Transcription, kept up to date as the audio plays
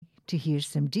to hear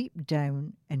some deep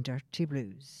down and dirty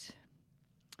blues.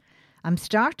 I'm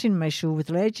starting my show with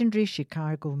legendary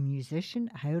Chicago musician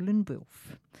Howlin'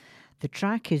 Wolf. The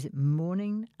track is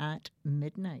Moaning at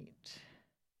Midnight.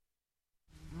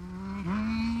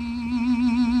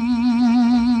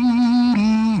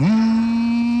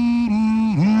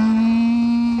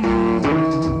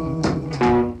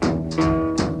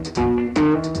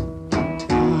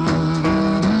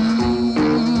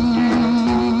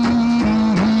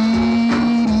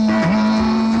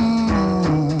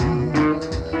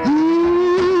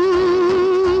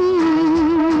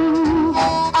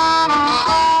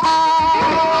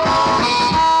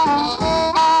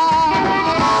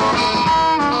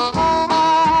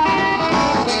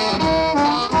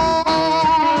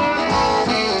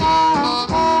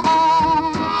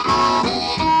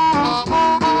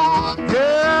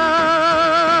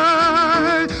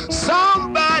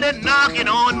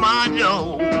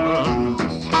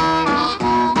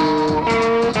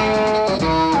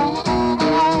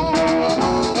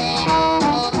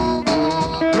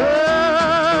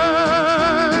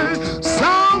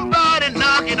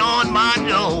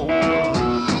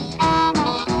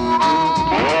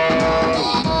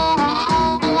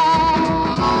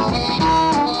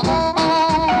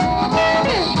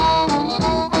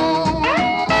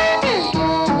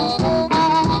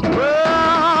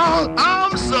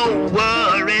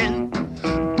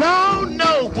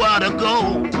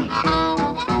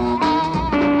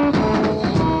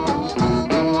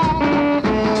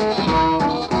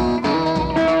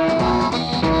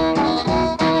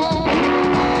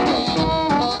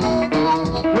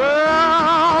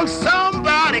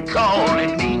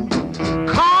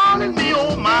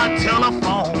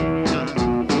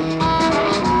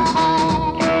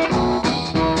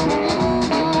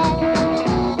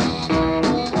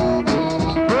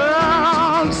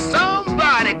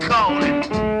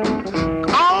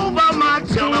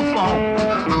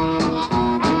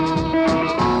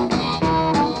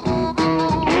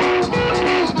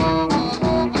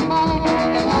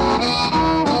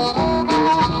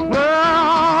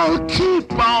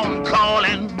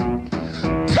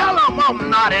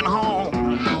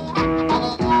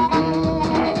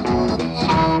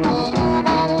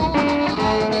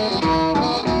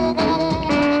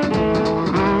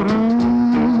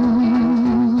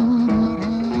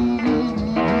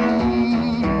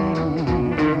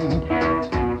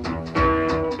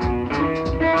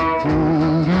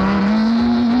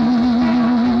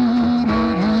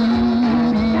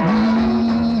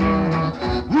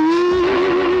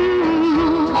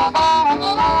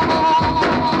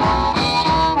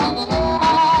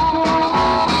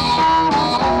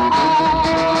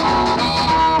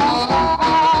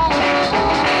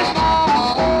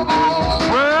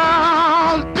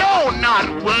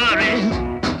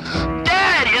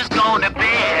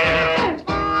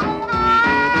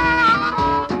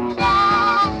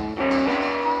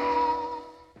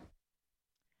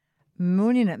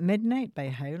 At Midnight by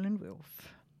Howlin'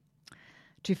 Wolf.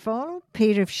 To follow,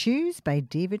 Pair of Shoes by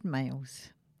David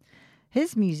Miles.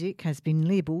 His music has been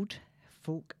labelled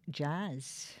folk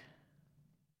jazz.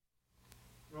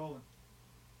 Rolling.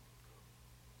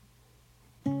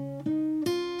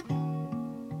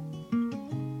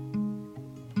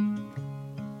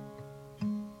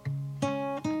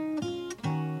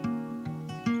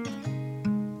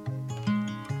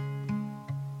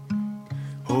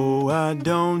 Oh, I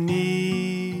don't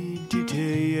need to tell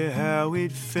you how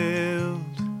it felt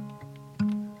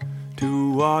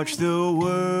to watch the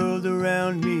world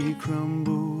around me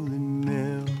crumble and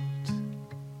melt.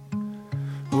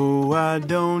 Oh, I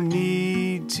don't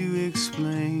need to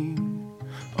explain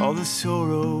all the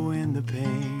sorrow and the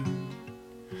pain,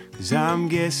 'cause I'm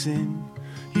guessing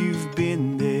you've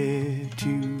been there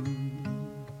too.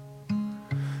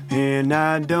 And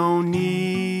I don't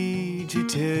need to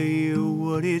tell you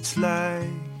what it's like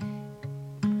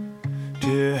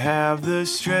to have the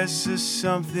stress of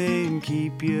something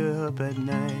keep you up at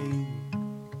night.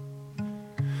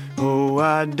 Oh,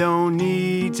 I don't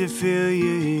need to fill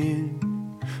you in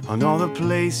on all the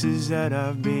places that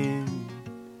I've been,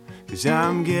 'cause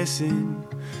I'm guessing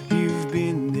you've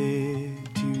been there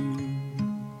too.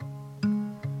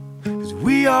 'Cause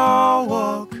we all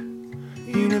walk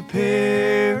in a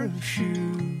pair of shoes.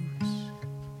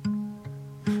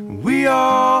 We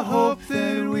all hope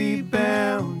that we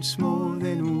bounce more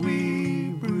than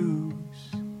we bruise.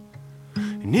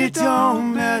 And it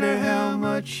don't matter how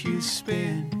much you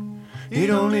spend, it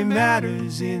only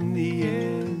matters in the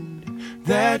end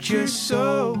that your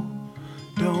soul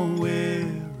don't wear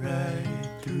right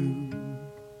through.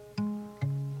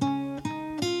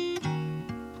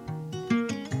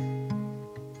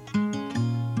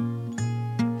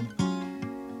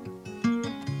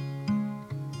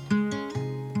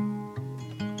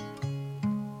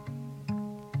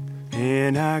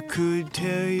 And I could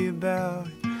tell you about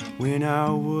when I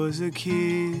was a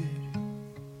kid,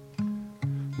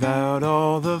 about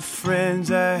all the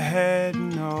friends I had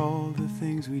and all the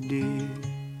things we did.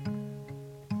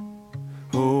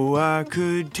 Oh, I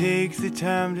could take the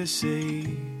time to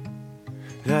say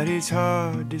that it's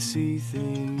hard to see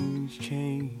things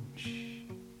change,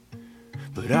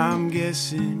 but I'm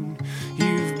guessing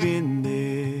you've been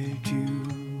there too.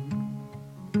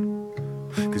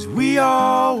 'Cause we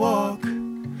all walk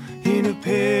in a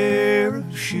pair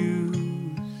of shoes,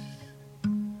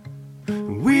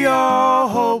 we all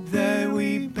hope that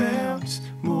we bounce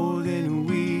more than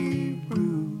we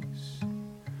bruise.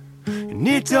 And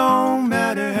it don't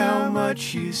matter how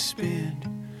much you spend,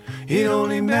 it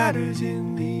only matters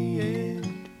in the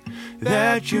end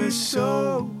that your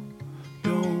soul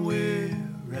don't wear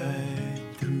right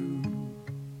through.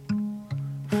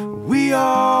 We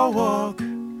all walk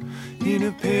in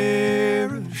a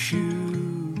pair of shoes,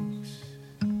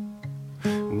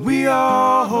 we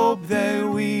all hope that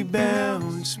we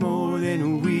bounce more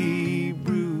than we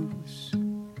bruise.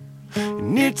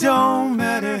 And it don't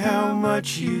matter how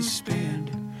much you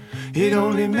spend, it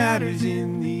only matters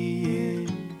in the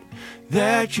end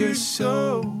that your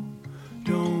soul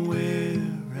don't wear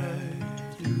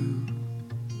right through,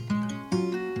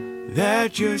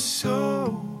 that your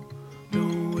soul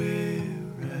don't wear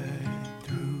right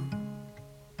through.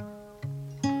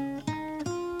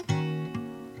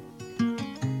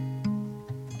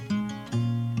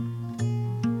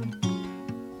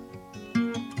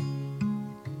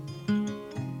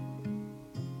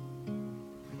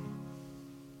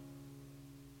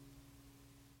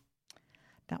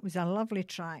 That was a lovely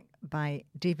track by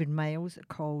David Miles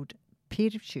called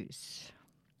Pair of Shoes.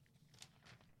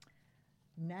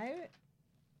 Now,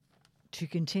 to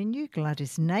continue,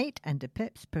 Gladys Knight and the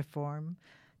Pips perform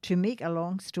To Make a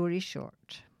Long Story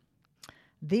Short.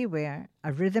 They were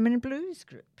a rhythm and blues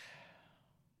group.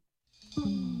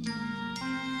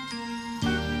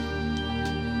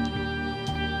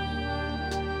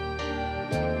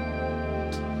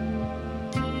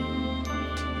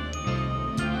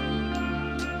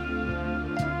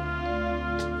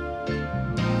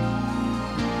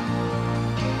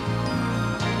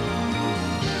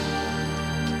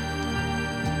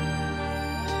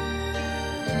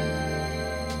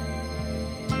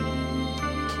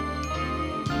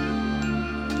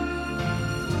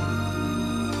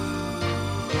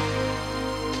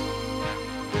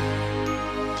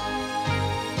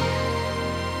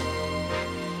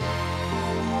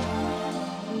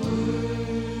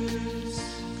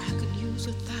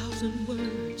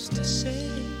 Words to say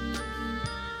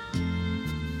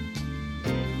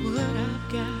what I've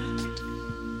got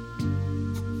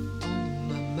on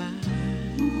my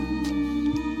mind.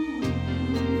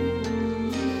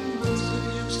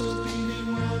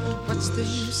 What's the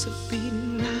use of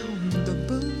beating round the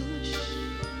bush,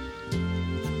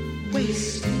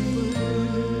 wasting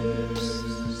words,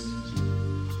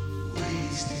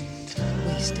 wasting time.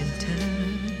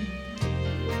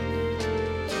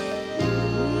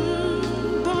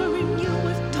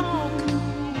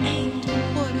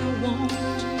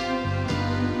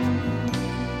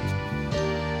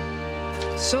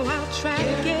 So I'll try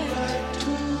to get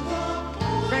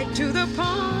right to the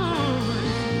point.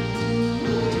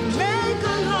 Make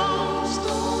a long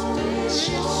story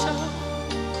short.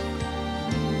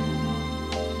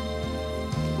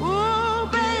 Oh,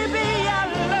 baby, I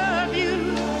love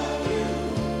you.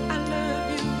 I love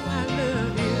you. I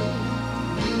love you.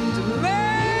 To make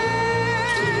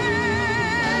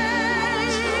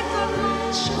a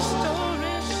long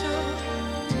story short.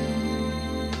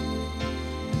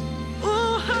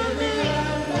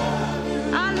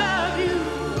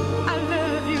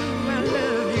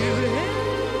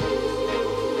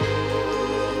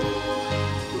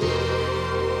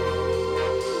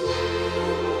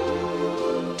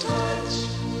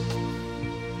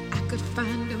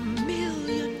 Find a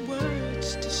million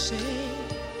words to say.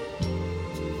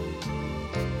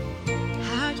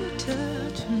 How you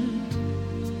touch me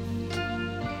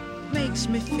makes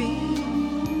me feel.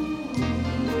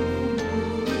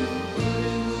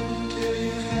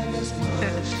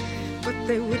 But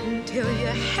they wouldn't tell you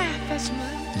half as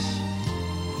much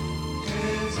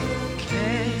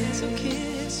as a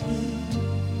kiss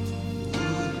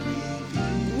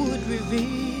would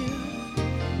reveal.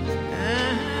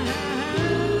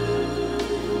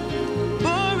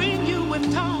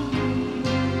 Talk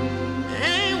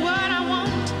ain't what I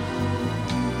want,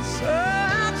 so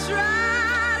I'll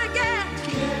try to get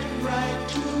right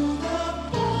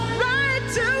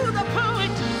to the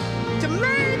point, to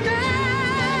make a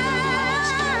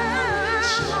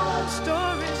long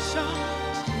story short.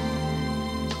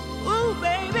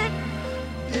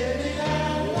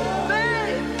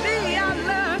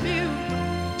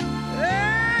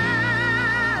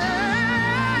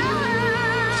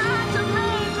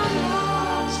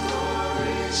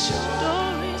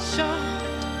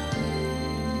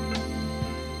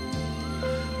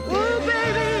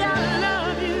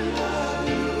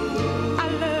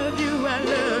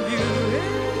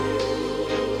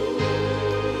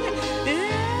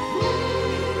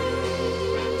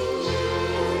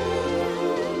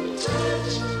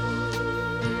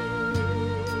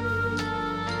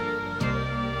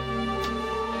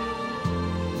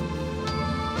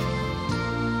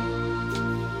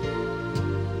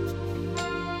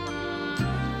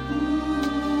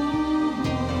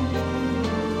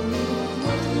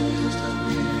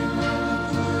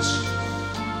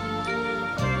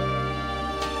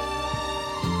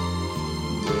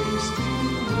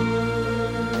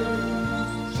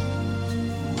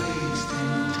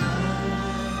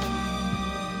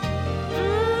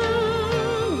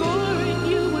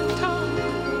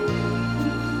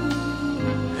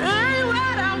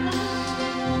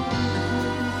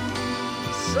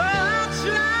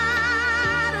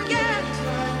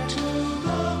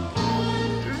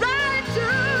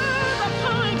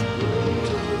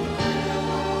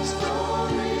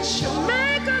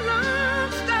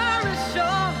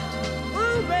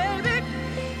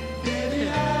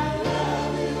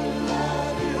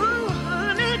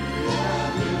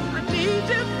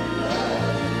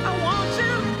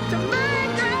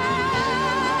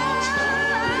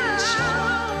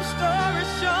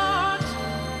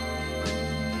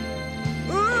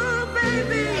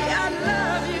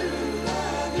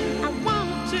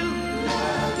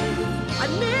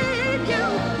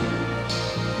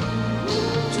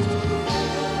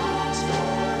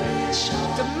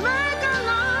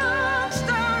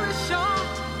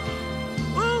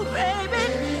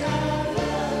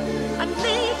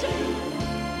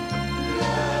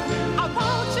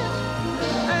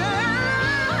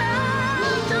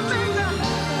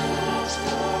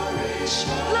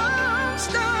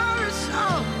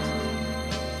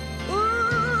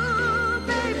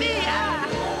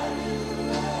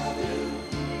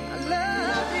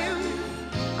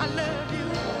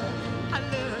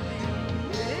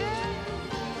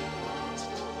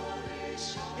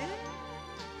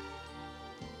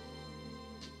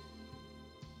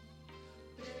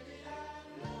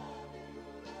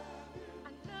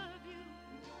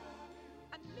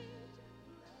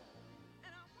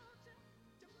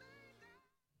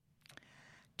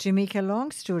 To Make a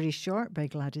Long Story Short by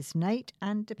Gladys Knight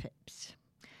and the Pips.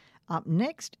 Up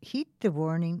next, Heed the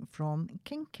Warning from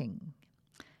King King.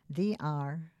 They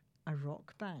are a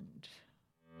rock band.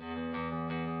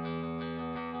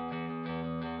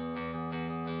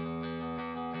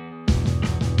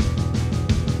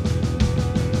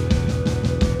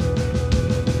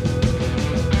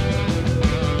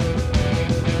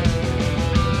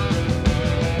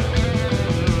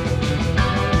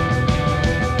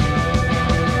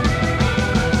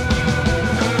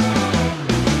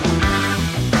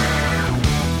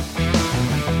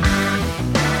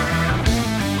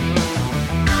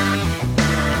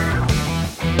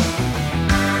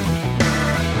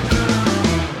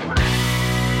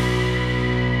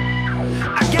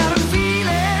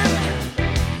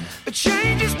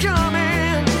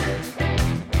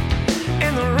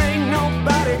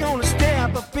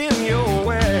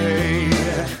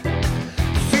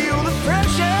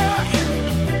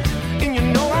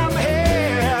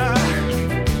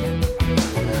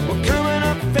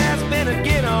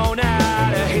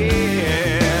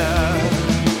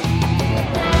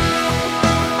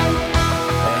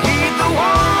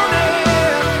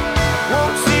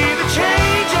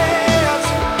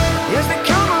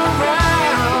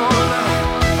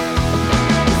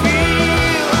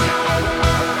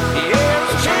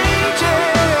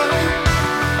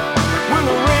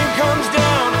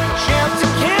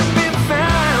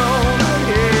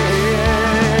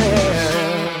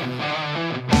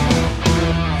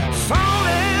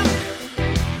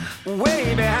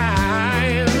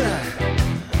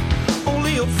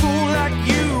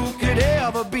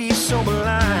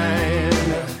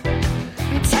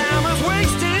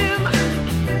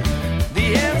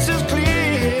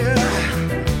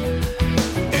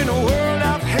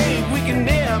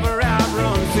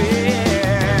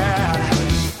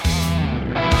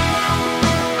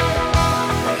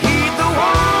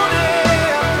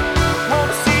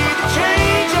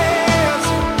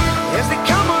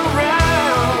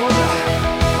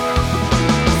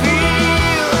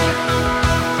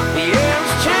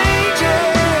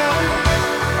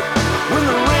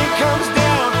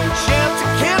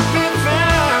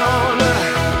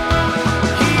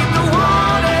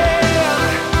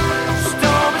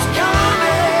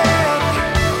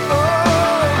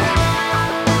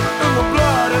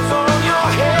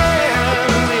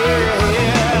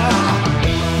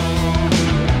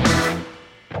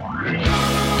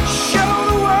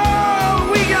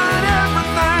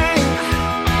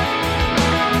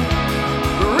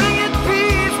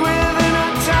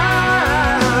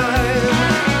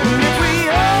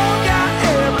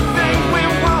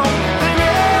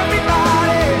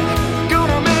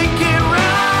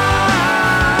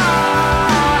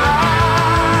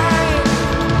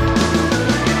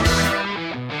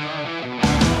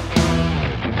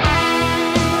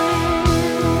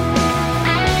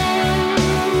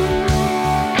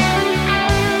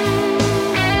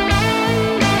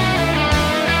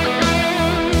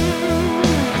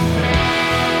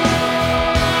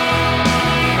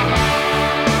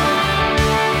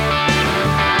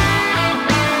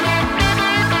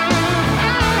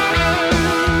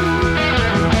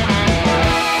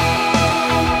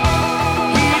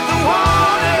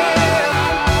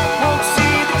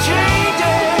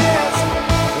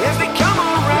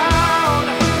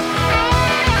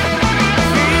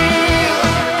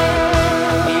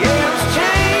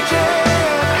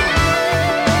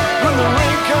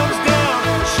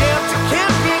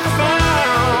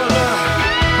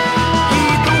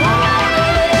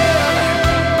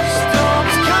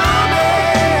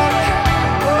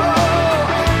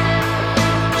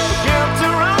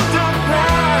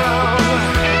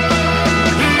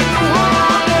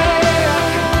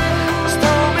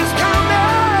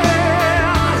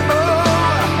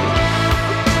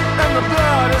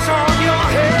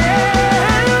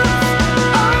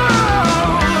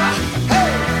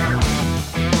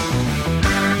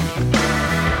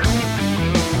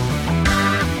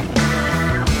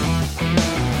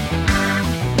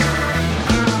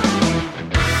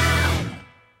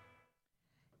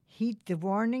 Heed the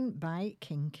Warning by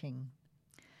King King.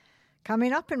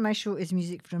 Coming up in my show is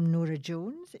music from Norah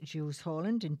Jones, Jules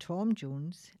Holland and Tom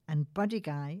Jones and Buddy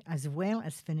Guy, as well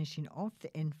as finishing off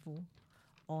the info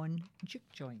on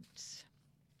juke joints.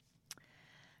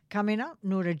 Coming up,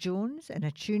 Norah Jones and a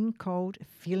tune called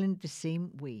Feeling the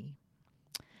Same Way.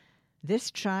 This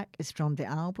track is from the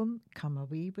album Come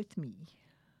Away With Me.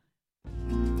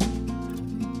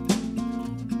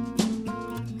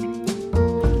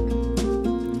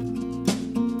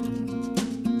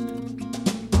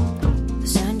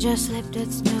 Just left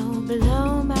its snow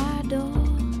below my door,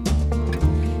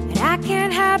 and I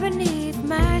can't hide beneath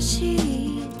my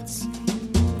sheets.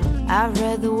 I've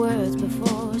read the words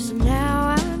before, so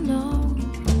now I know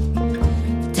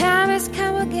the time has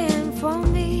come again for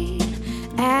me,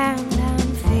 and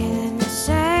I'm feeling the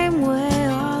same way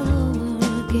all over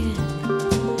again.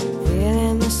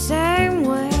 Feeling the same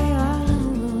way all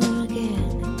over again.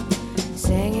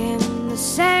 Singing the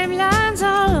same lines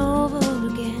all over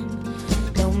again.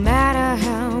 No matter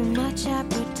how much I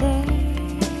pretend.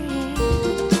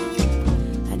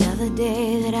 Another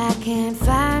day that I can't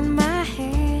find my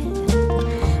head.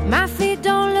 My feet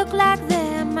don't look like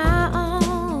they're my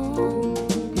own.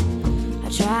 I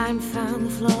try and find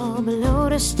the floor below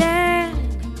to stand.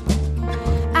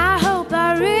 I hope I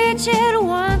reach it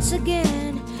once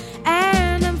again,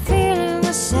 and I'm feeling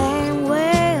the same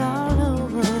way all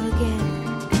over again.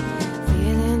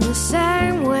 Feeling the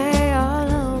same way all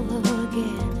over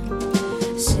again.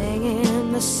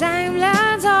 Singing the same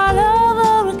lines all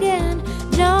over again.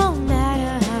 No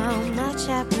matter how much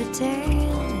I pretend.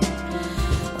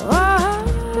 Oh,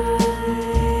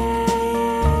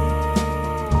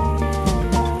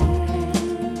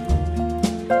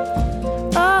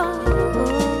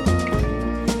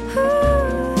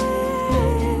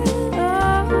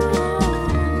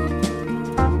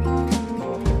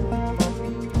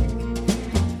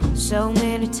 so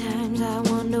many times I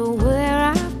wonder where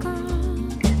I've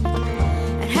gone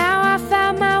and how I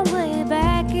found my way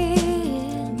back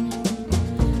in.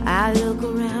 I look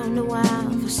around a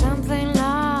while for something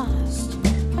lost.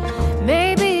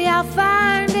 Maybe I'll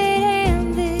find it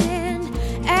in the end,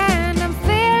 and I'm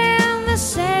feeling the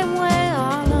same way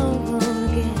all over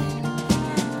again.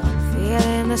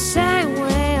 Feeling the same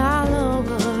way all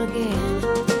over again.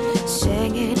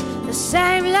 Singing the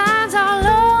same lines all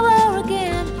over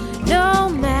again. No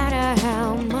matter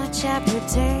how much I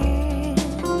pretend,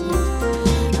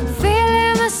 I'm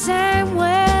feeling the same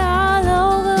way all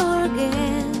over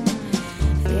again.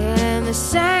 Feeling the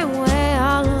same way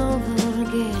all over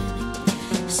again.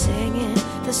 Singing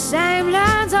the same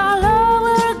lines all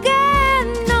over again.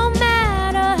 No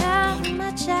matter how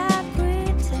much I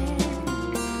pretend.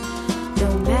 No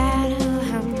matter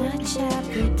how much I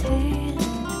pretend.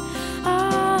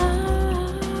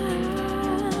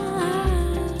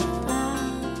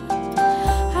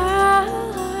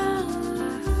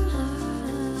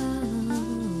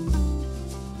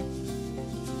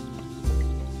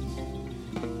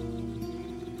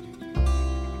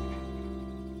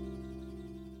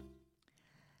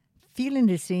 Feeling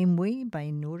the Same Way by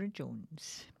Nora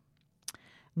Jones.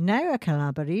 Now a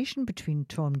collaboration between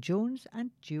Tom Jones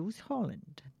and Jools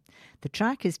Holland. The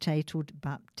track is titled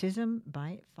Baptism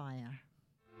by Fire.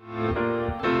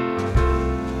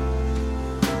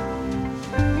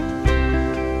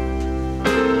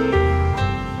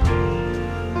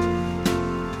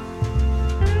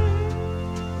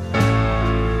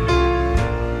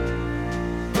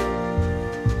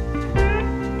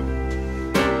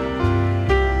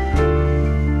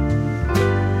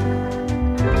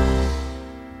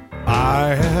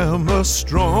 I am a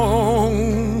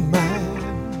strong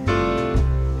man,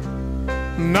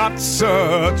 not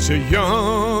such a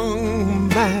young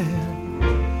man.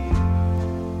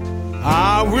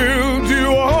 I will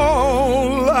do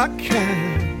all I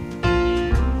can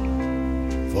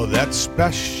for that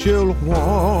special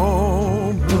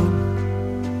woman.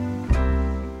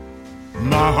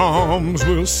 My arms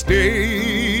will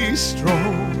stay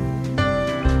strong.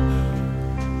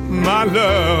 My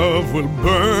love will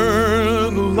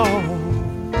burn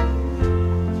long,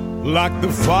 like the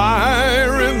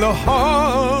fire in the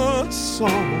heart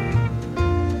song.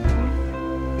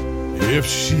 If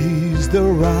she's the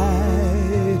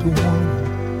right one,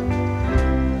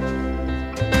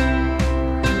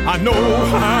 I know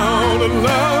how to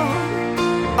love.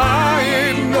 I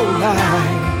ain't no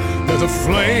lie. There's a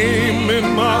flame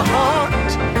in my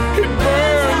heart. It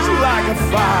burns like a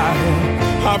fire.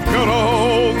 I've got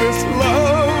all this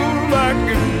love I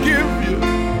can give you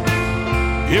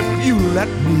if you let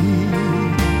me.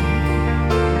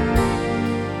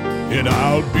 And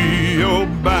I'll be your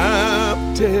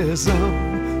baptism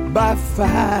by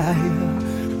fire.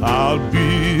 I'll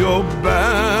be your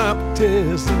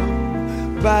baptism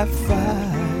by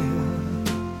fire.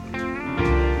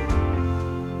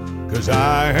 'Cause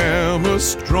I am a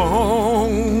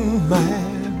strong man,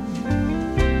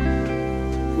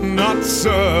 not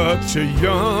such a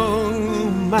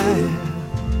young man.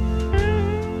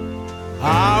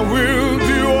 I will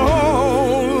do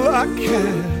all I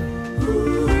can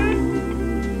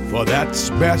for that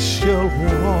special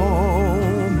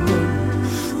woman.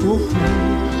 Ooh.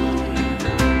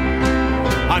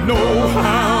 I know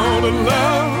how to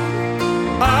love.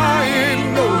 I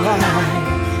ain't no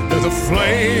lie. There's a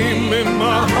flame in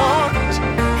my heart.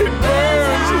 It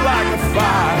burns like a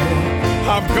fire.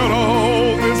 I've got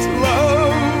all this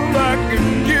love I can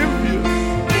give you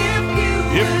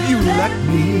if you let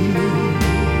me.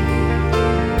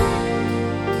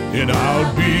 And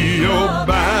I'll be your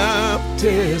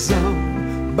baptism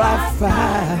by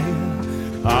fire.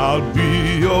 I'll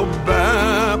be your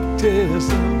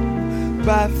baptism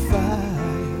by fire.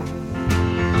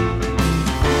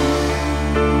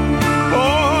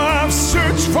 Oh, I've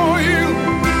searched for you,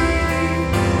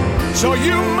 so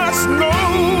you must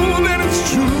know that it's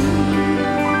true.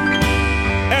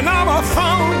 And now I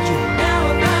found you.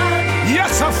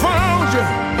 Yes, I found you.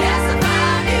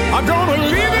 I'm gonna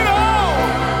leave it all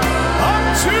up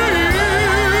to you.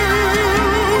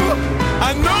 I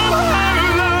know how to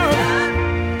love.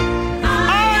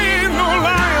 I ain't no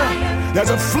liar. There's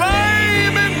a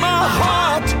flame in my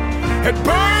heart. It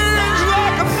burns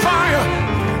like a fire.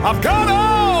 I've got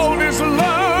all this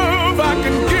love I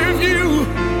can give you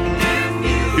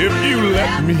if you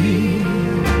let me.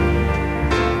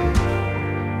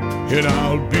 And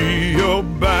I'll be your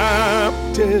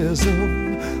baptism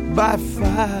by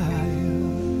fire.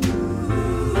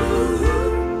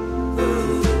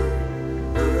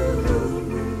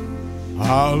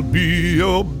 I'll be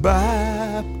your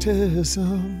baptism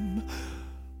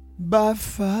by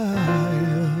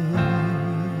fire.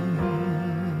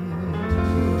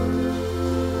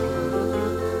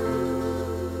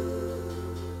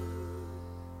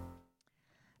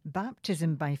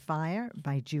 Baptism by Fire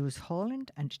by Jules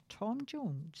Holland and Tom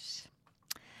Jones.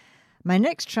 My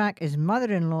next track is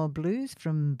Mother-in-Law Blues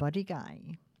from Buddy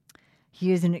Guy.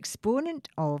 He is an exponent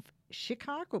of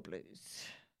Chicago blues.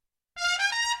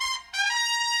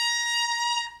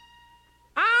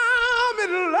 I'm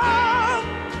in love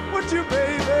with you,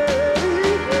 baby.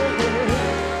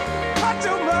 But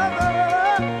your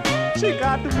mother, she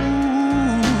got the move.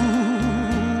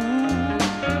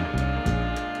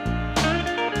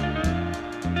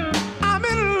 I'm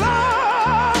in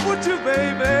love with you,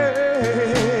 baby.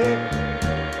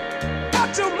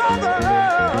 But your mother,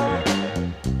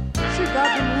 she got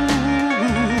the move.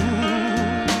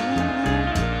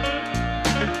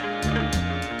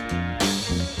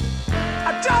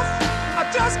 I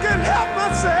just can't help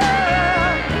myself.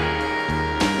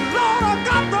 Lord, I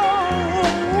got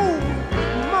those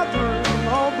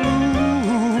mother-in-law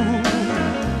blues.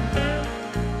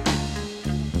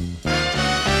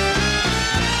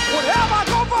 Whenever I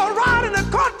go for a ride in the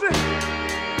country,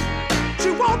 she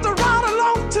wants to ride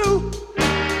along too.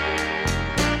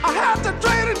 I have to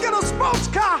trade and get a sports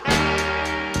car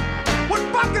with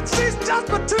bucket seats just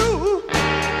for two.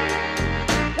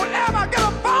 Whenever I get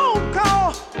a phone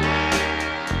call,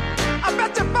 I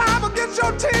bet you 5 against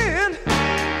your 10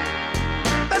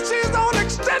 that she's on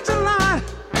extension line,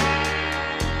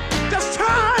 just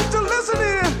trying to listen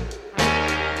in.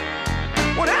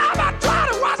 Whenever I try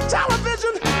to watch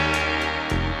television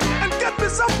and get me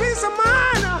some peace of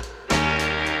mind,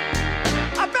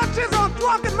 I bet she's on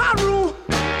drunk in my room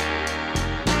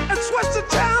and switch to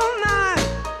channel 9.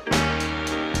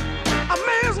 A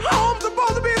man's home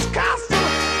supposed to be his castle,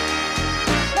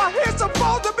 while he's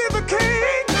supposed to be the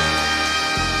king.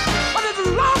 But as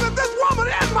long as this woman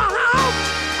in my house,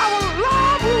 our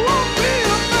love won't be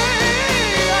a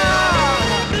thing.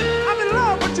 I'm in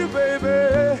love with you, baby.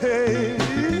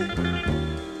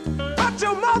 But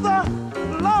your mother,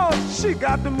 Lord, she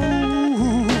got the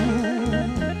move.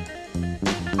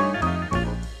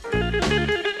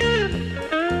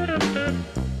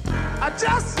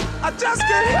 I just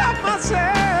can't help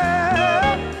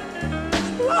myself.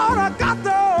 Lord, I got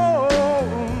the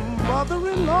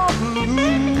mother-in-law blues.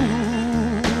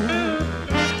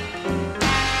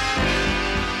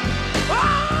 Oh,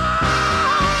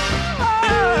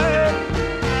 hey.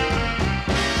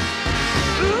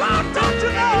 Lord, don't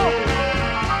you know?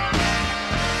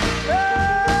 Hey,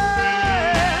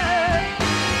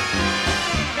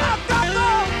 I got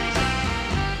those.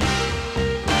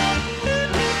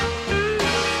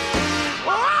 Oh,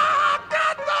 I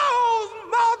got those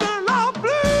mother-in-law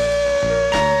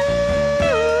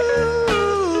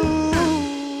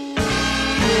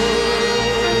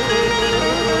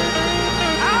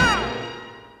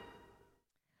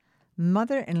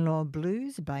Mother-in-Law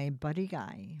Blues by Buddy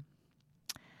Guy.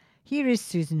 Here is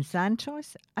Susan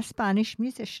Santos, a Spanish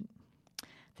musician.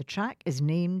 The track is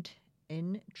named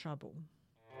In Trouble.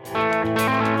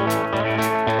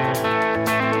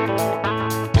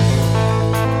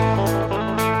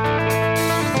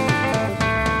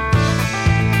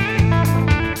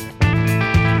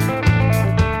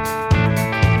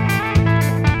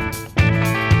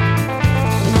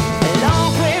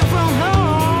 Long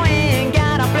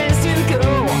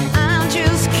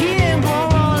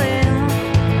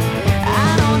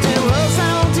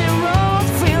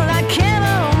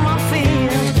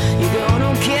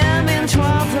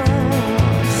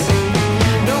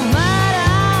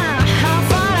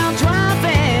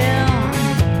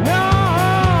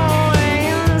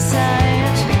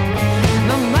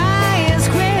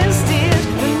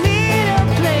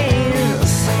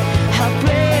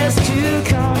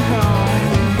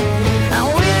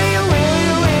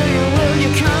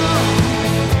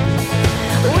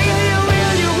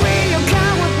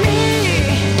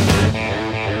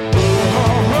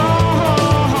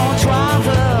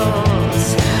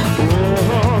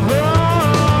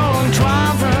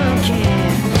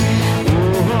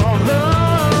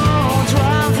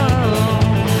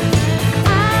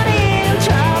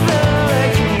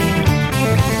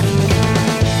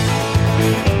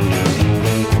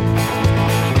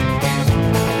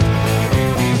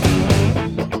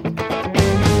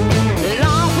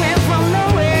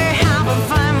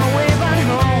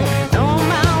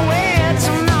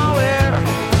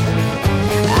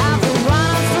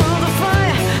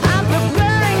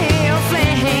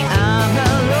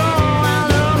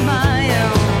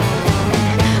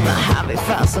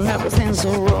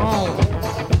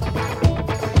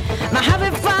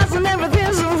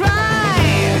everything's alright.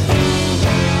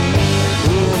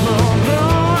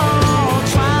 Oh,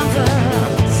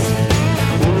 drivers.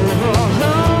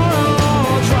 Oh,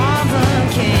 driver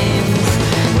kings.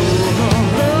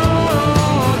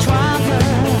 Oh,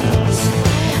 drivers.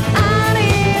 I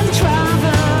need a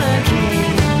driver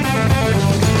king.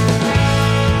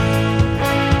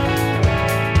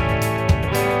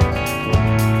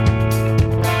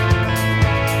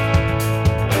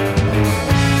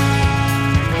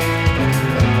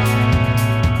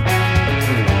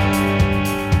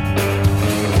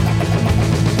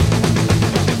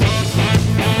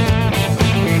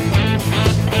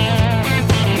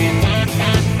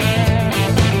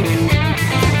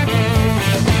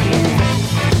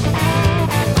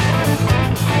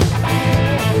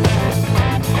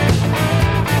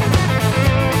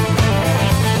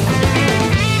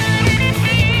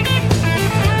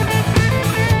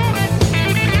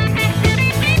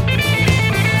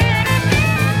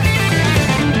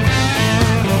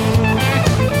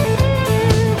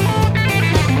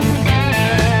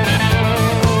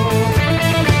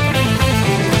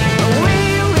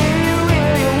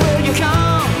 Will you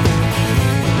come?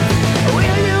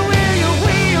 Will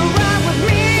you ride with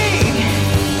me?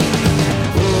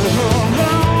 Oh,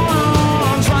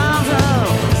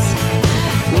 drivers.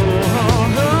 Oh,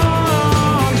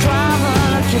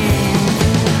 driver king.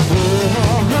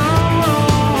 Oh,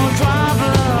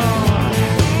 driver.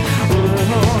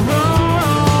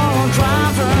 Oh,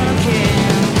 driver king.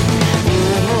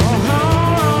 Oh,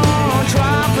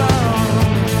 driver.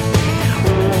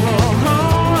 Oh,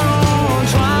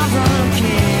 driver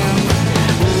king.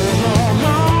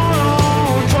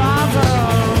 Oh, driver.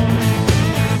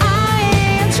 I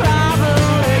am driver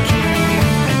king.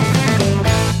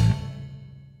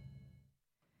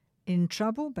 In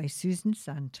Trouble by Susan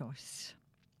Santos.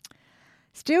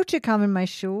 Still to come in my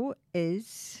show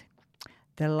is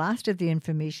the last of the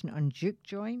information on juke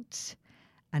joints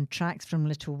and tracks from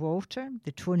Little Walter,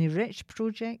 the Tony Rich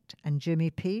Project, and Jimmy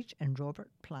Page and Robert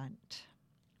Plant.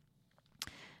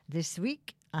 This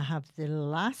week, I have the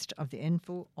last of the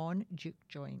info on juke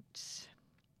joints.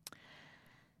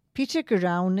 Peter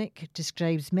Guralnick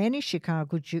describes many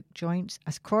Chicago juke joints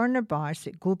as corner bars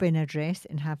that go by an address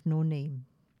and have no name.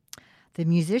 The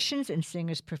musicians and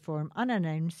singers perform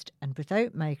unannounced and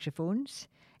without microphones,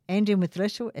 ending with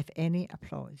little, if any,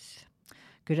 applause.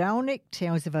 Guralnick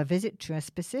tells of a visit to a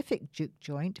specific juke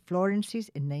joint, Florence's,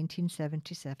 in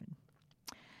 1977.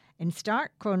 In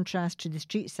stark contrast to the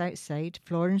streets outside,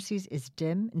 Florence's is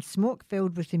dim and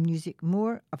smoke-filled with the music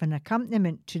more of an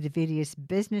accompaniment to the various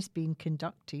business being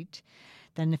conducted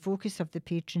than the focus of the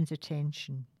patron's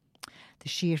attention. The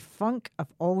sheer funk of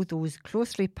all those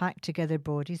closely packed together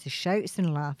bodies, the shouts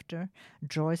and laughter,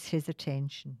 draws his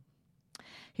attention.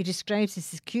 He describes the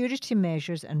security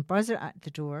measures and buzzer at the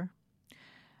door,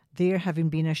 there having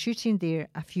been a shooting there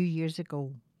a few years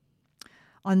ago.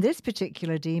 On this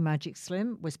particular day, Magic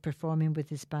Slim was performing with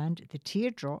his band, The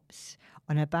Teardrops,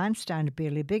 on a bandstand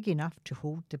barely big enough to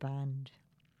hold the band.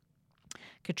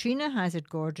 Katrina Hazard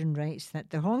Gordon writes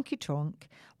that the honky tonk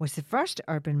was the first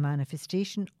urban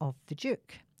manifestation of the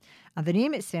juke, and the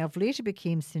name itself later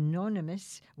became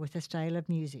synonymous with a style of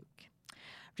music.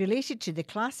 Related to the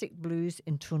classic blues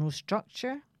in tonal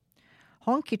structure,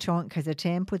 honky tonk has a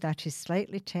tempo that is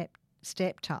slightly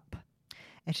stepped up.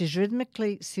 It is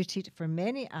rhythmically suited for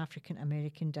many African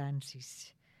American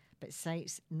dances, but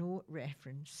cites no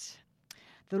reference.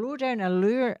 The low-down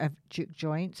allure of juke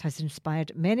joints has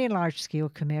inspired many large-scale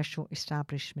commercial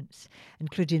establishments,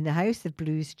 including the House of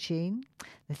Blues chain,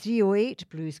 the 308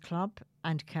 Blues Club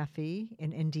and Cafe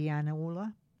in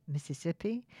Indianola,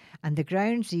 Mississippi, and the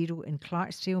Ground Zero in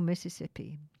Clarksdale,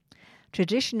 Mississippi.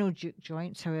 Traditional juke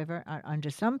joints, however, are under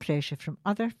some pressure from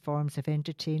other forms of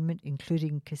entertainment,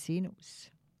 including casinos.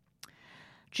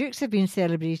 Jukes have been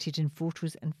celebrated in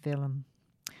photos and film.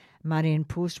 Marion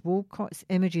Post Wolcott's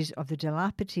images of the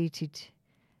dilapidated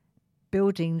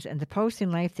buildings and the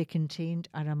pulsing life they contained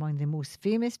are among the most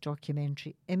famous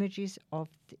documentary images of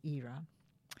the era.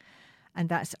 And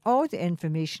that's all the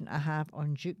information I have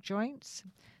on juke joints.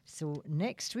 So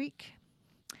next week,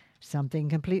 something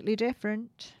completely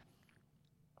different.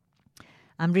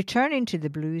 I'm returning to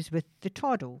the blues with The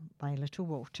Toddle by Little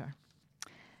Walter.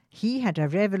 He had a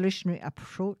revolutionary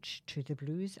approach to the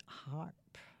blues harp.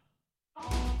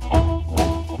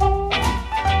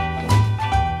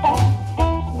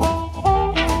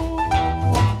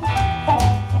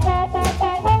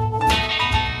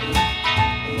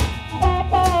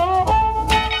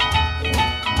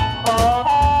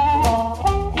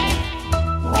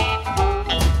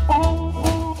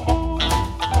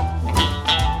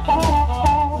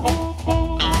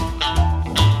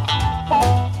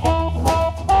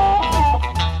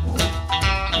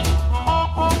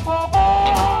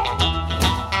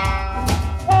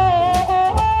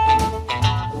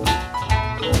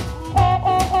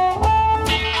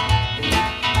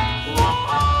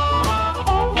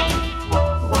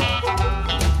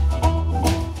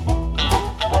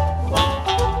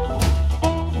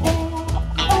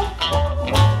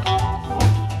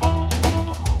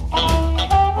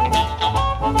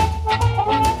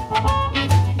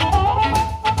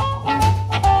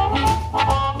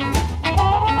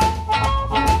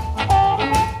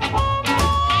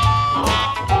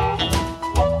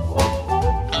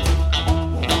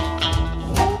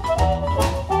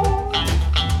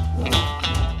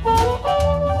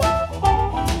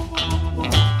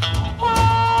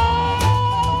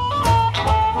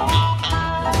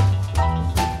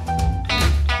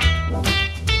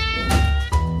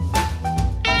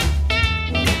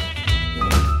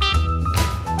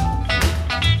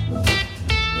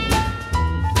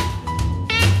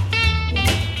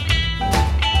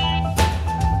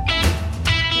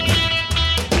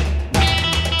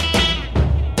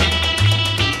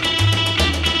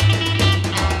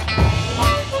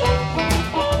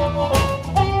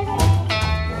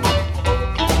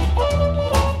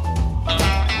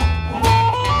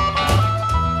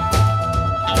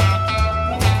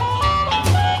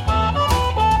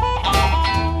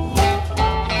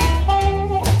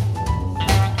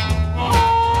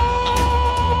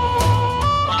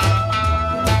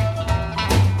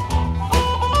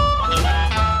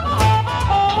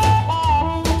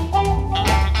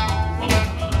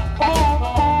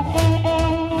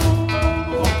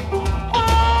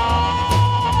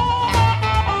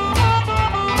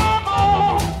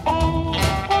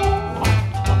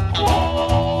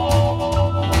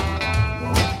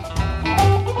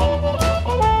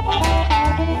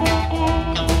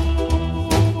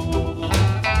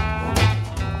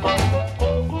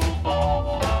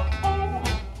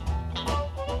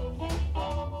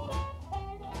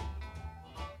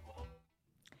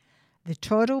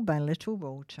 Toro by Little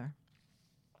Walter.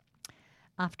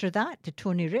 After that, the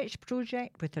Tony Rich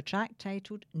Project with a track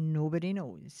titled Nobody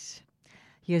Knows.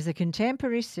 Here's a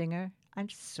contemporary singer and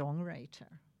songwriter.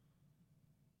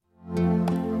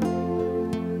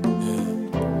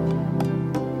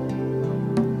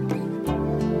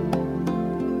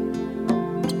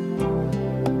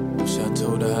 Wish I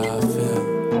told her how I feel.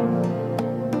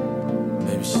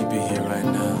 Maybe she'd be here right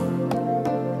now.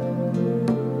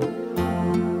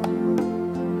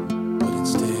 But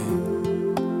instead,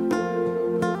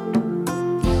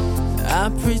 I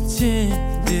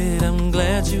pretended I'm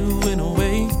glad you went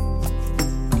away.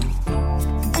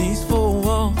 These four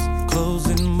walls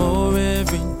closing more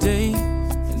every day,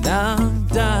 and I'm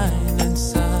dying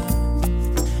inside,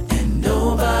 and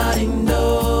nobody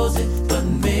knows it but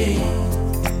me.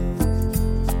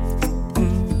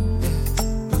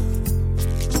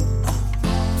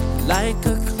 Like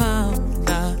a clown,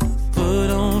 I put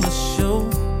on a show.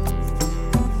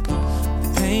 The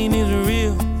pain is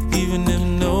real, even if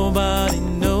nobody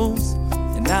knows,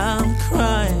 and I'm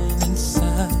crying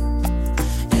inside,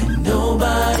 and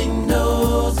nobody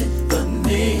knows it but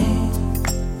me.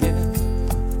 Yeah.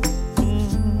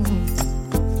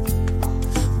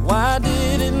 Why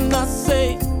didn't I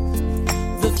say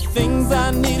the things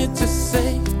I needed to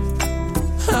say?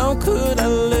 How could I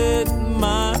let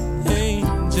my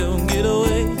angel get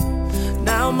away?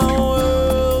 Now my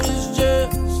world is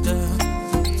just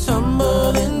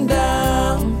tumbling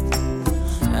down.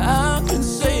 I can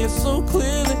say it so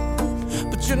clearly,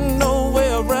 but you're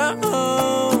nowhere around.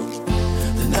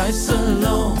 The nights are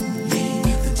lonely,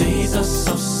 the days are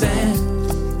so sad,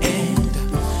 and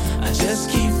I just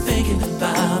keep thinking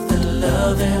about the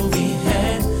love that we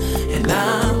had, and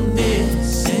I'm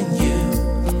missing you,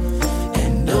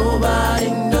 and nobody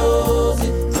knows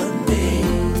it but me.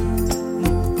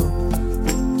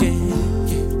 Yeah.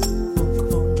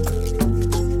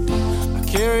 I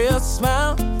carry a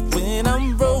smile when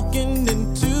I'm broken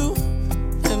in two,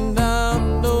 and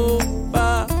I'm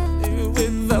nobody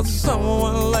without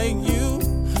someone like you.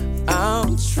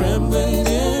 I'm trembling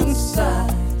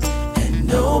inside, and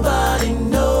nobody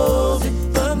knows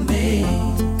it but me.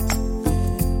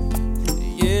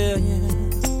 Yeah, yeah.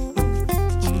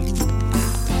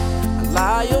 I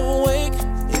lie awake,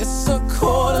 it's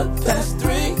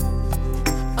 3:15.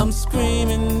 I'm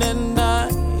screaming at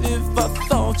night if I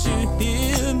thought you'd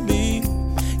hear me.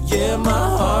 Yeah, my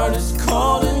heart is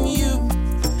calling you,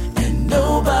 and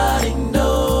nobody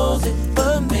knows it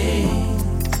but me.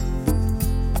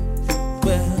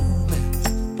 Well,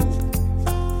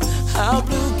 how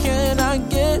blue can I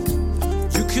get?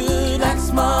 You could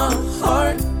ask my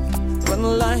heart, but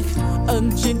like a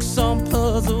jigsaw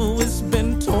puzzle, it's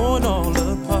been torn all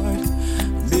apart.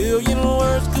 A million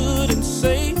words couldn't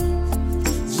say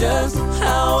just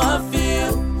how I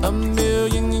feel. A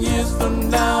million years from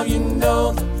now, you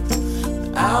know that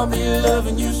I'll be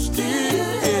loving you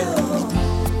still.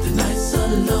 The nights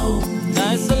are lonely,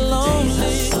 days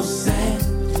are so sad,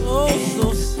 oh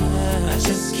so sad. I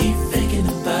just keep thinking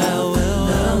about the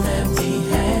love that we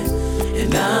had,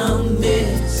 and I'm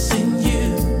missing you,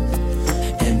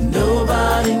 and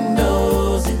nobody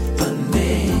knows it but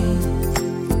me.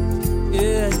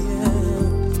 Yeah, yeah.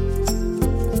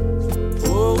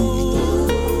 Oh.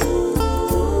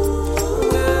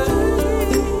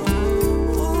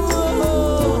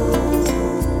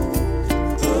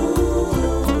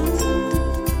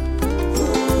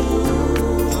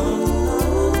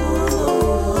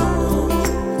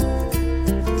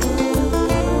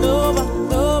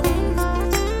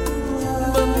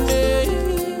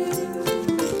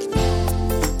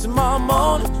 Tomorrow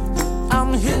morning,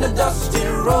 I'm hitting the dusty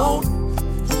road.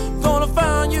 Gonna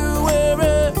find you wherever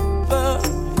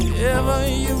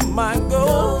you might go.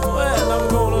 And I'm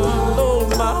gonna load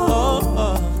my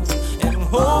heart and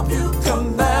hope you come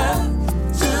back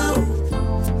to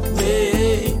me.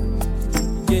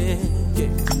 Yeah,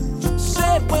 yeah.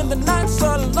 Said when the nights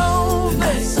are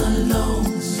lonely,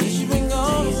 since you've been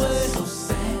gone away.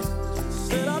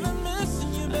 Said I've been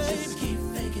missing you, baby. I just keep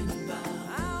thinking about it.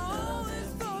 I always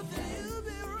thought that you'd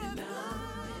be right by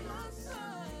my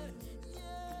side.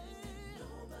 Yeah,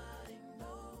 nobody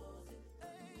knows it.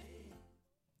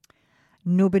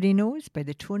 Nobody Knows by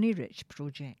the Tony Rich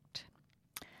Project.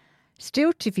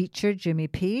 Still to feature Jimmy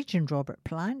Page and Robert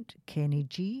Plant, Kenny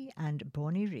G and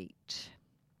Bonnie Raitt.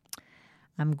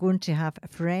 I'm going to have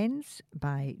Friends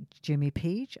by Jimmy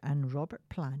Page and Robert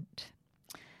Plant.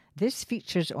 This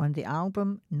features on the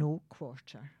album No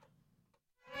Quarter.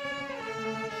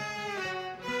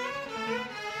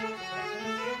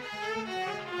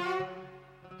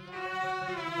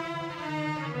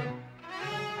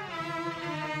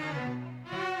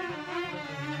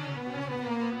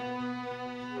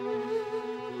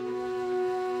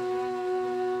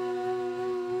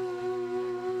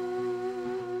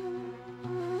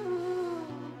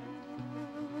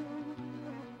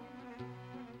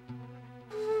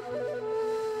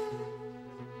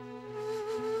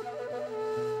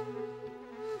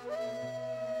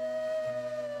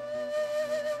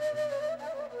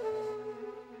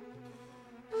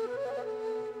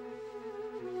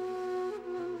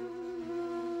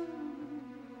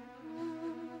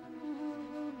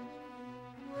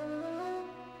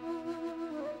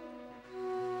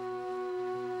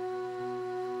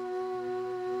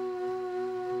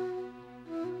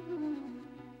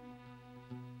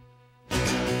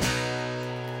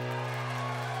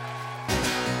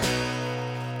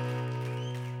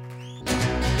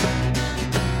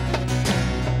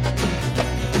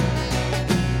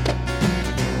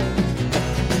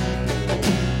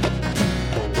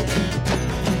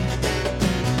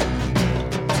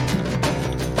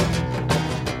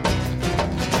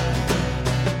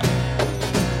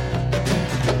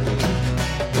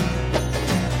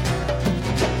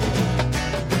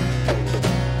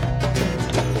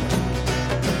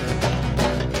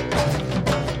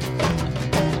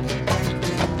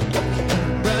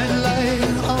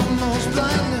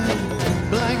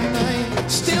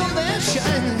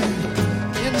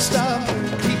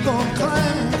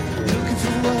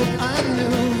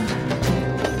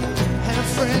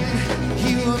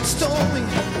 once told me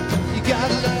you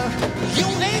gotta love, you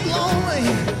ain't lonely.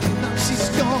 Now she's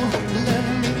gone, left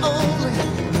me only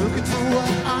looking for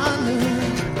what I knew.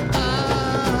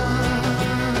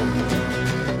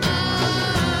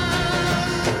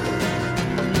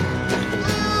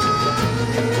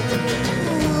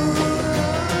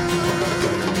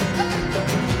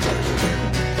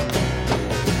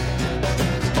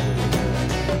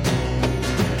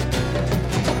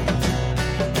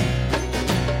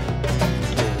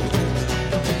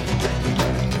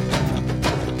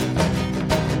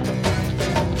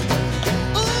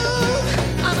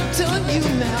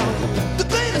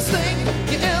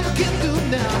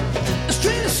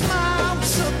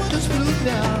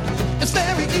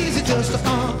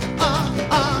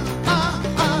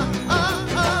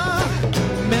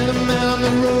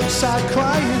 Roadside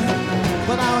crying,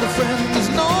 without a friend there's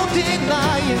no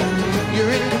denying. You're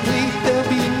incomplete, there'll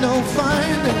be no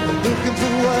finding, looking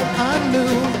for what I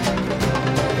knew.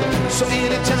 So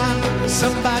anytime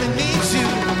somebody needs you,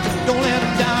 don't let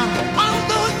them down,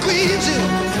 although it grieves you.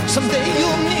 Someday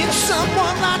you'll need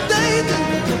someone like they do,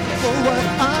 looking for what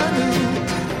I knew.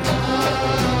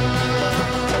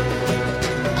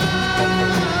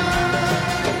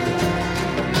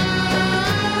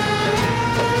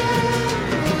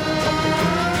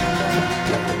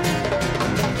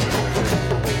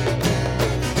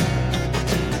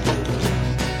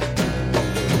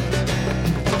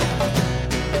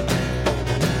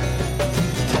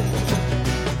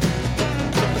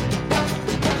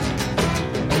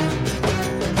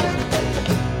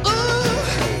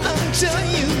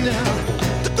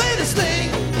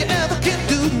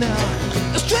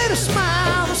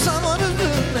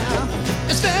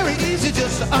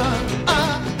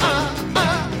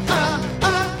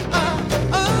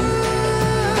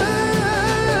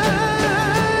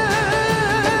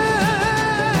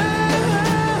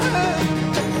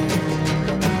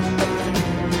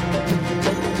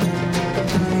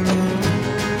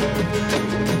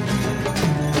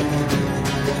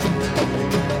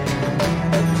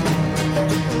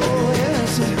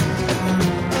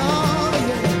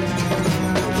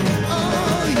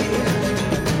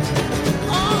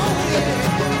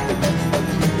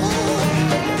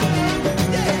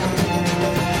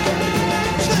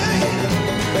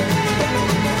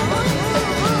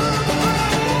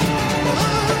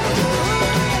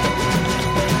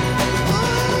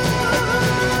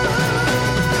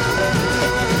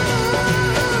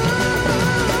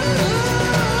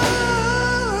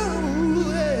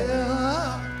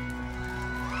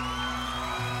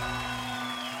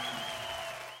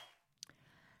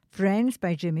 Friends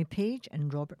by Jimmy Page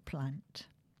and Robert Plant.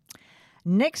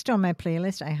 Next on my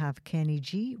playlist, I have Kenny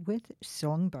G with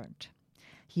Songbird.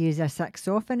 He is a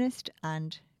saxophonist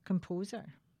and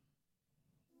composer.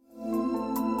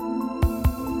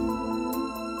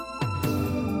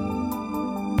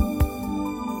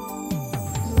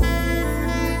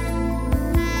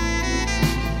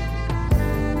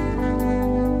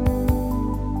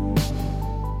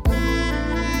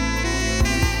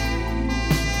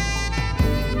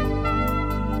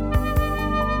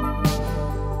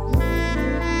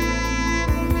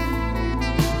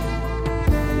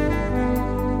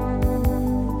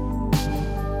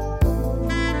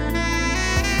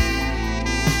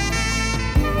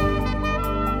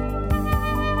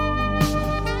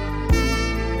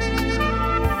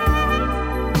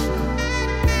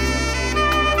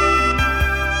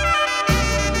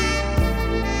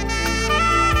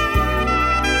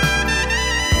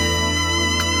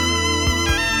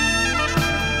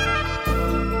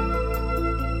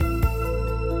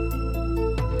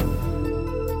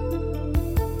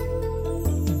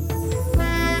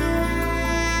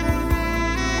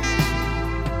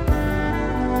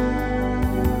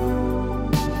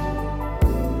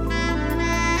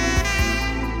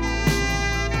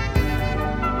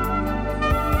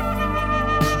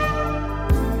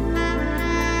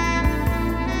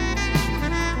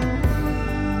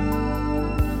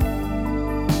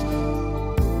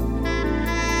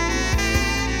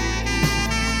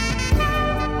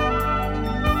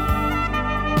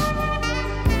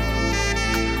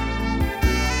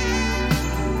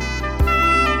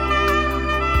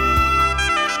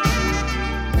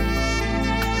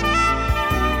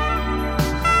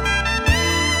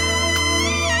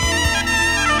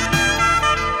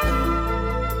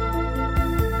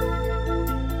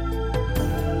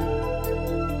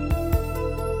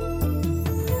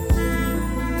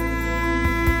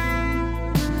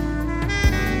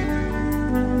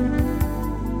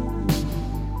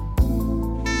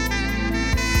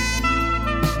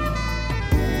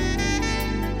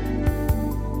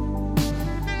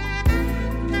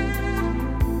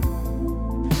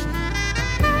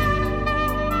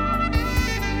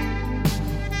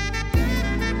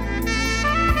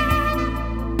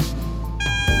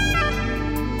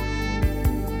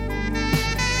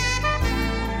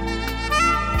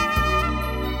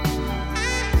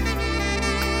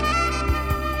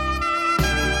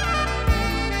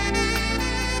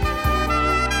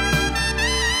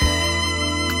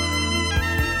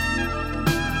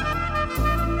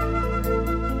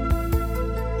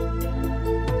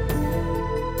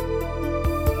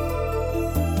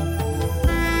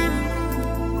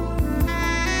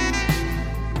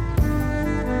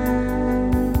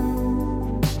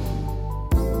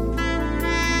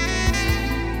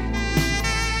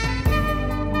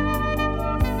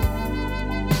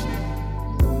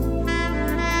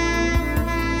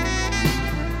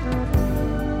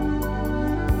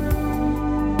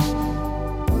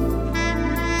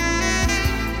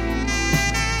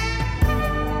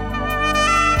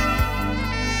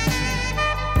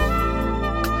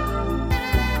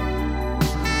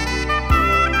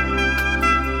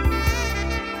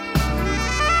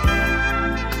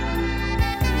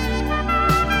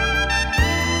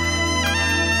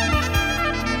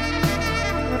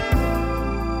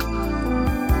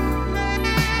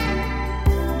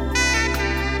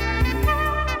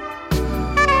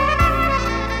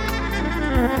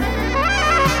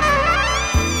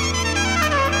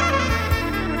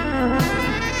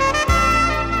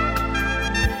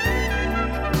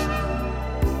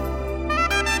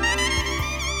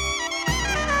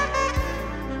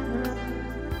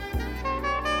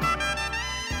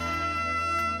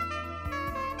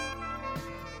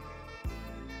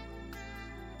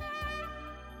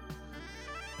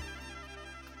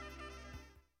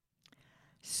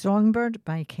 Songbird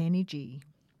by Kenny G.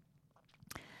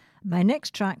 My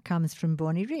next track comes from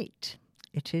Bonnie Raitt.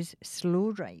 It is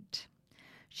Slow Ride.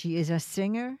 She is a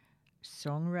singer,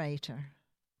 songwriter.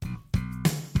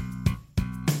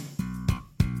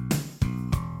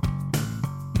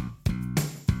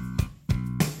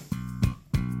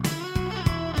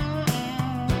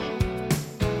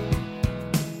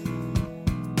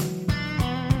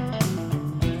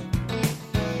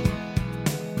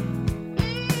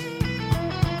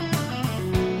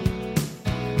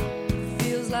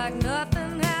 Feels like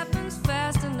nothing happens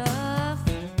fast enough.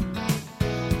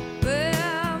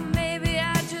 Well, maybe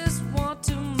I just want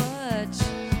too much.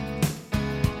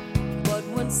 But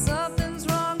when something's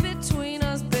wrong between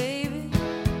us, baby,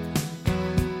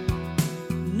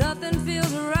 nothing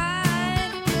feels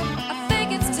right. I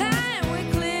think it's time we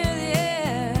clear the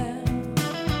air.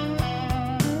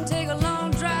 Take a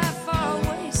long drive far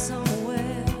away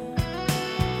somewhere.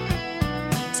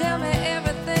 Tell me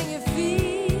everything you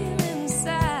feel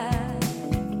inside.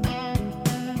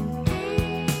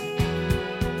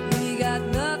 We got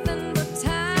nothing but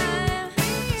time.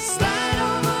 Slide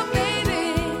over, baby,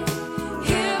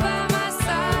 here by my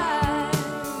side.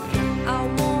 I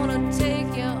wanna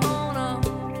take you on a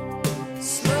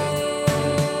slow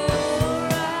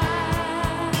ride.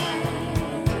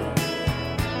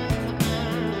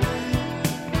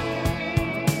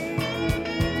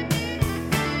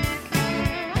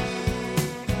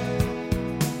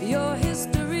 Your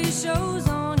history shows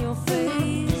on your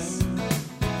face.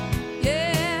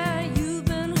 Yeah, you've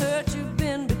been hurt, you've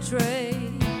been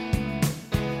betrayed.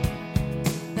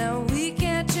 Now we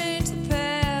can't change the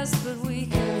past, but we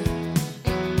can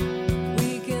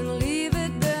leave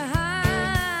it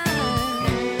behind.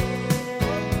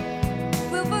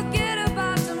 We'll forget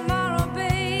about tomorrow,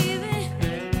 baby.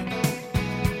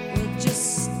 We'll just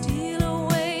steal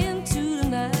away into the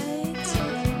night.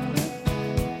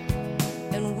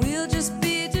 And we'll just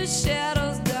be just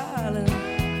shadows, darling,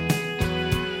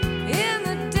 in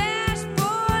the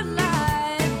dashboard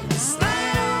light.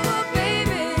 Slide over,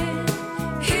 baby,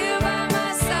 here by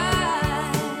my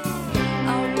side.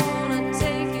 I wanna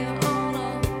take you on a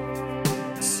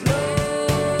slow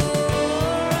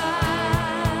ride.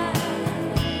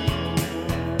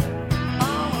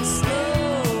 On a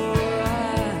slow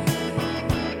ride.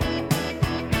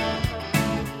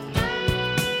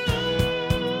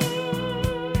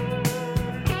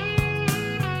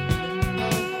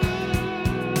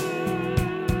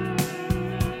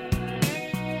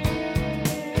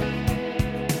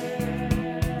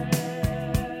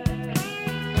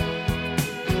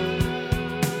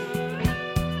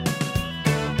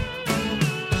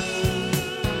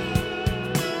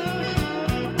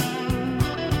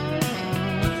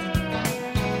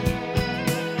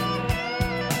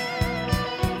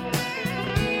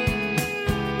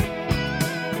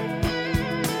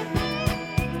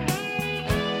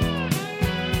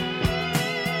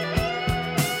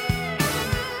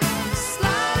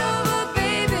 Slide over,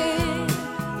 baby,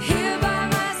 here by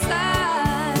my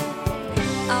side.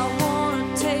 I wanna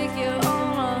take you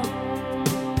on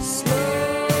a slow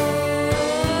ride.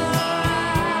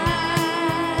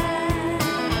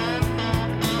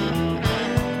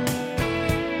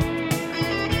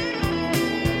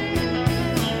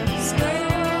 Slow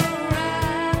ride.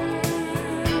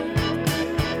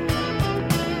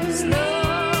 Slow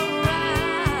ride.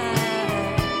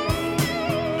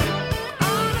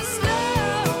 On a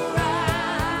slow ride.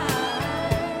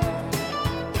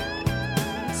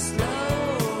 Slow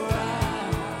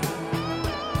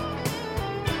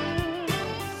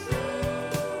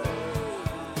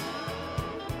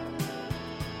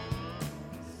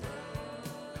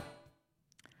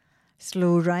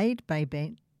Slow Ride by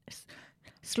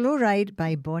Slow Ride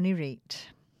by Bonnie Raitt.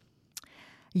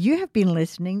 You have been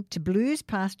listening to Blues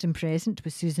Past and Present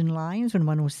with Susan Lyons on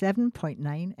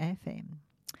 107.9 FM.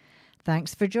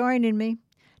 Thanks for joining me.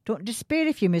 Don't despair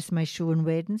if you miss my show on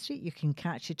Wednesday. You can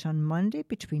catch it on Monday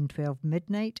between 12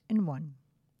 midnight and 1.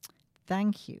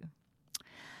 Thank you.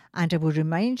 And I will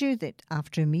remind you that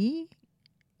after me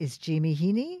is Jamie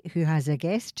Heaney, who has a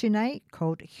guest tonight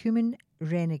called Human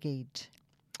Renegade.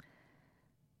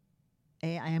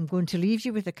 I am going to leave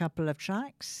you with a couple of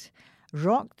tracks.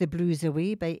 Rock the Blues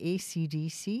Away by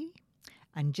AC/DC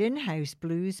and Gin House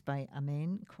Blues by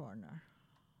Amen Corner.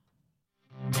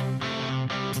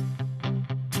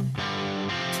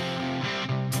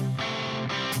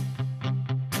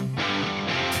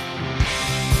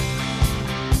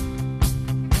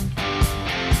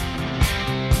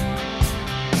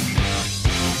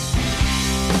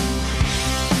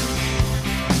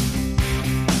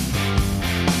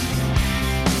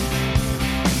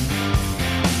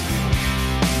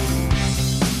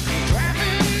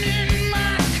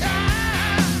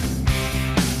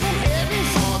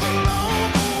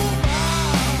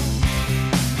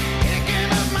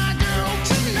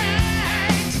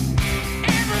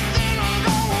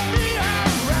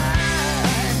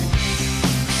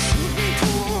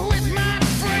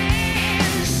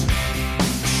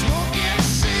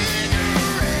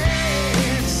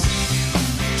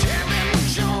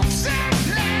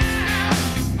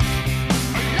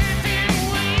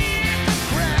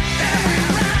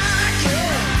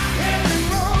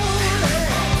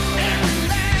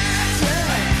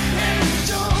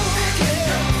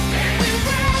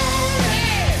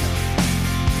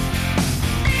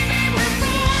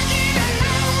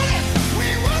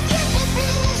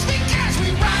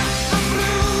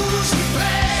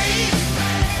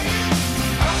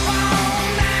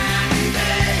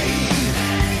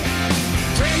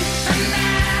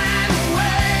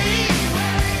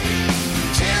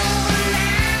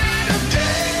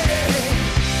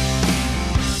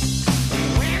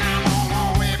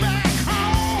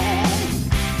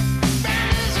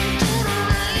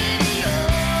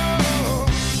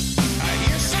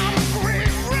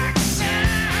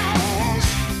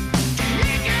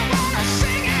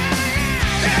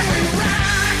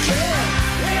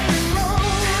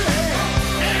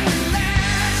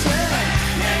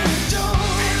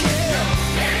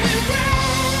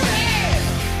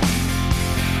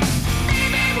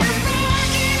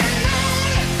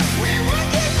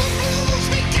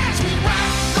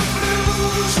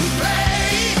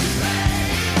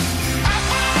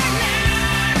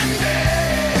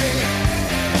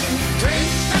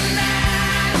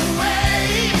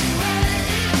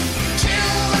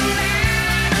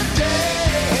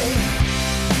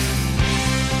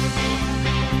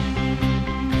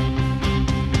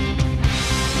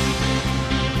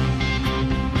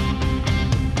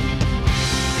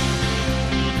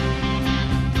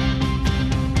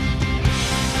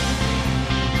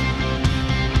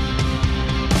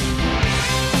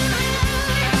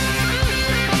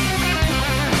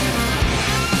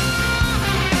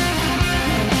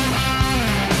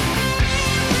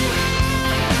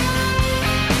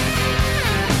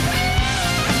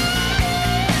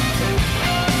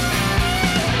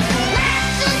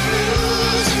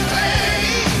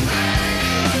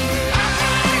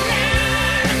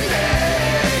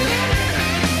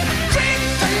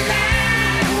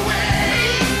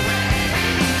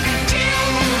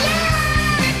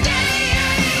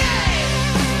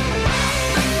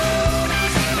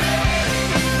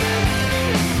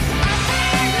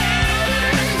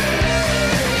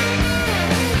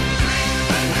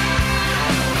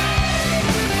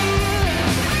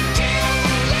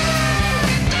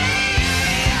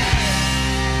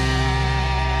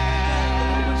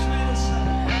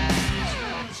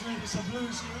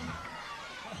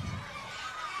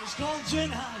 最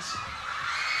难。